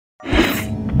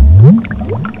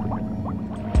Hello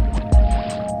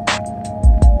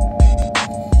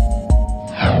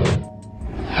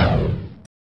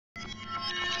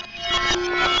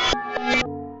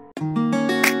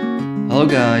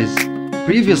guys!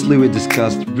 Previously we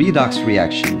discussed redox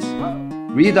reactions.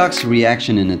 Redox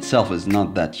reaction in itself is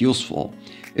not that useful.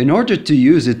 In order to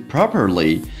use it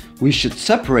properly, we should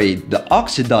separate the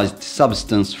oxidized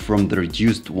substance from the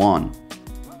reduced one.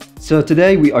 So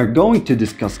today we are going to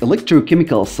discuss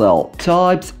electrochemical cell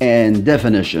types and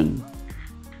definition.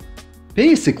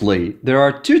 Basically, there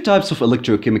are two types of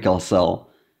electrochemical cell: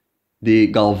 the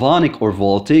galvanic or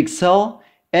voltaic cell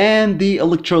and the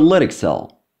electrolytic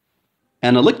cell.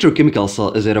 An electrochemical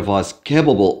cell is a device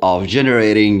capable of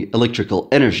generating electrical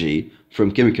energy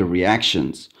from chemical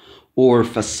reactions or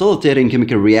facilitating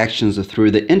chemical reactions through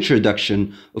the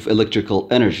introduction of electrical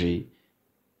energy.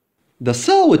 The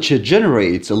cell which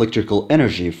generates electrical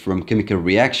energy from chemical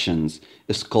reactions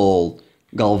is called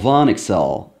galvanic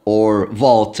cell or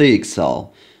voltaic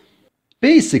cell.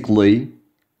 Basically,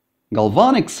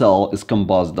 galvanic cell is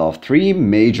composed of three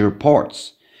major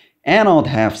parts: anode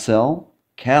half cell,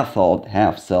 cathode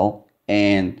half cell,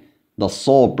 and the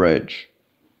soul bridge.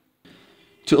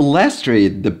 To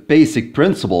illustrate the basic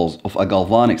principles of a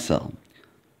galvanic cell,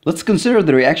 let's consider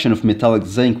the reaction of metallic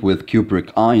zinc with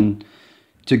cupric ion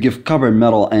to give copper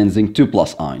metal and zinc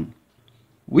 2+ ion.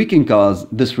 We can cause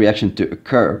this reaction to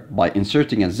occur by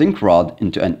inserting a zinc rod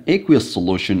into an aqueous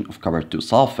solution of copper 2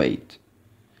 sulfate.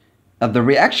 As the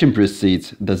reaction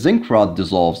proceeds, the zinc rod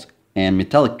dissolves and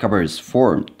metallic copper is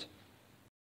formed.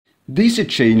 These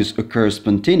changes occur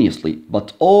spontaneously,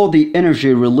 but all the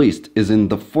energy released is in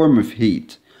the form of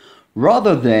heat,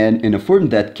 rather than in a form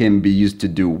that can be used to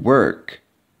do work.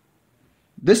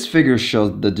 This figure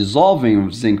shows the dissolving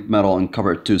of zinc metal in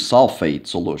copper 2 sulfate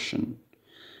solution,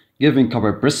 giving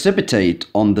copper precipitate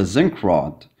on the zinc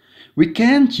rod. We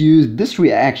can't use this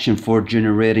reaction for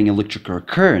generating electrical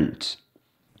current.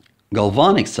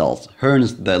 Galvanic cells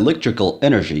harness the electrical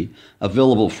energy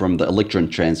available from the electron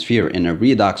transfer in a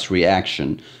redox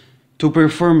reaction to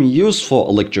perform useful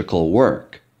electrical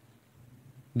work.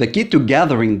 The key to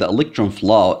gathering the electron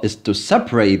flow is to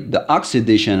separate the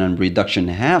oxidation and reduction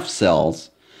half cells,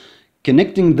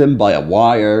 connecting them by a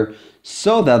wire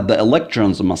so that the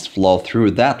electrons must flow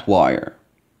through that wire.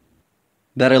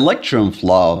 That electron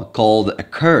flow, called a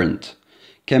current,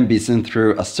 can be seen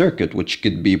through a circuit which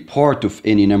could be part of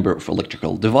any number of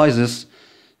electrical devices,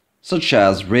 such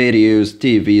as radios,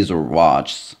 TVs, or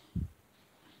watches.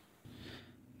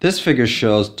 This figure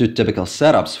shows two typical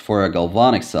setups for a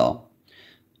galvanic cell.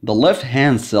 The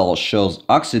left-hand cell shows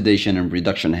oxidation and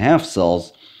reduction half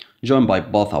cells joined by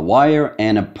both a wire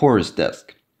and a porous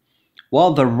disk,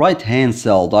 while the right-hand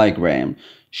cell diagram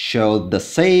showed the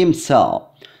same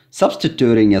cell,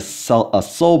 substituting a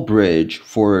soul bridge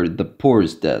for the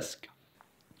porous disk.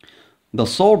 The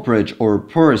soul bridge or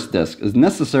porous disk is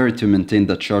necessary to maintain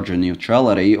the charge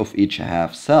neutrality of each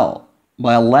half cell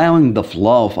by allowing the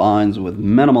flow of ions with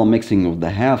minimal mixing of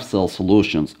the half cell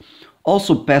solutions,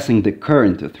 also passing the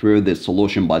current through the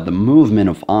solution by the movement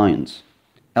of ions.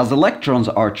 As electrons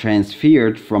are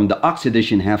transferred from the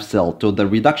oxidation half cell to the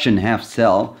reduction half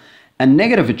cell, a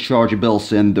negative charge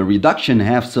builds in the reduction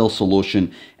half cell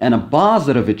solution and a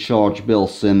positive charge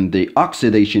builds in the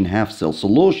oxidation half cell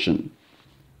solution.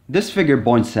 This figure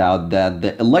points out that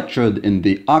the electrode in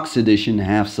the oxidation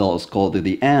half cell is called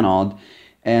the anode,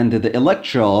 and the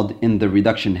electrode in the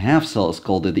reduction half cell is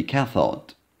called the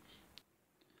cathode.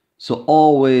 So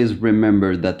always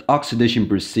remember that oxidation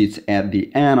proceeds at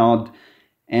the anode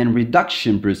and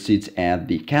reduction proceeds at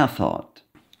the cathode.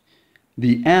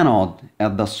 The anode,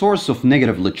 at the source of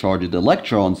negatively charged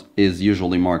electrons, is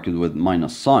usually marked with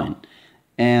minus sign,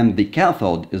 and the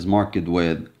cathode is marked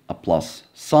with a plus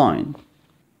sign.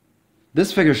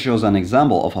 This figure shows an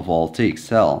example of a voltaic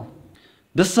cell.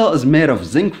 This cell is made of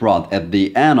zinc rod at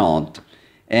the anode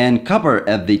and copper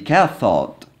at the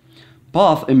cathode,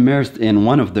 both immersed in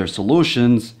one of their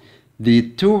solutions. The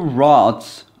two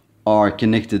rods are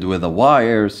connected with a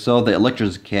wire so the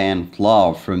electrons can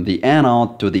flow from the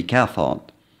anode to the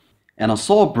cathode. And a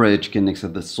soul bridge connects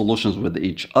the solutions with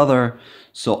each other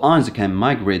so ions can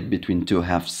migrate between two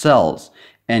half cells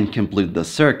and complete the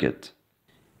circuit.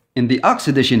 In the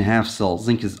oxidation half cell,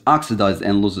 zinc is oxidized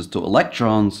and loses 2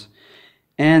 electrons,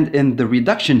 and in the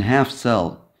reduction half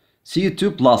cell,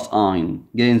 Cu2+ ion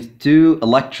gains 2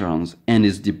 electrons and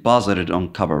is deposited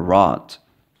on copper rod.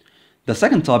 The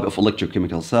second type of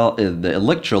electrochemical cell is the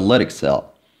electrolytic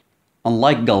cell.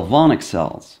 Unlike galvanic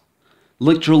cells,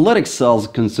 electrolytic cells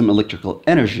consume electrical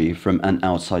energy from an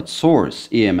outside source,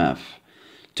 EMF,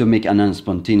 to make a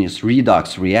non-spontaneous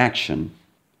redox reaction.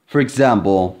 For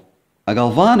example, a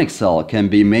galvanic cell can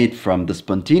be made from the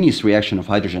spontaneous reaction of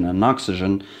hydrogen and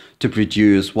oxygen to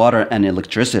produce water and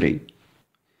electricity.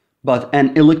 But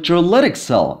an electrolytic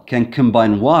cell can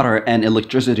combine water and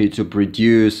electricity to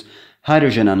produce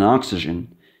hydrogen and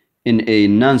oxygen in a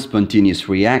non-spontaneous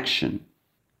reaction.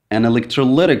 An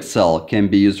electrolytic cell can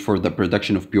be used for the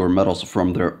production of pure metals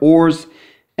from their ores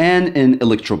and in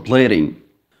electroplating.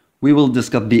 We will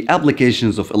discuss the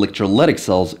applications of electrolytic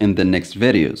cells in the next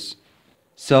videos.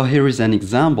 So here is an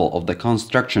example of the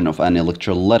construction of an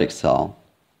electrolytic cell.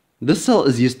 This cell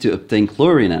is used to obtain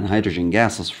chlorine and hydrogen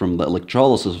gases from the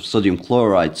electrolysis of sodium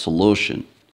chloride solution.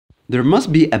 There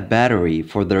must be a battery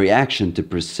for the reaction to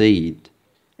proceed.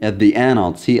 At the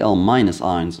anode, Cl-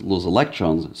 ions lose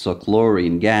electrons, so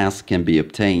chlorine gas can be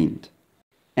obtained.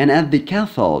 And at the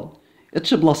cathode,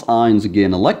 H+ ions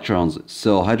gain electrons,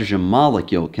 so hydrogen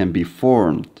molecule can be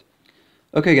formed.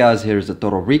 Okay guys, here's a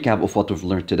total recap of what we've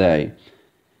learned today.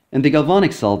 In the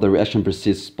galvanic cell, the reaction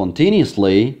proceeds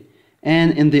spontaneously,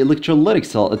 and in the electrolytic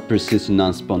cell, it proceeds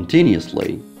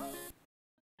non-spontaneously.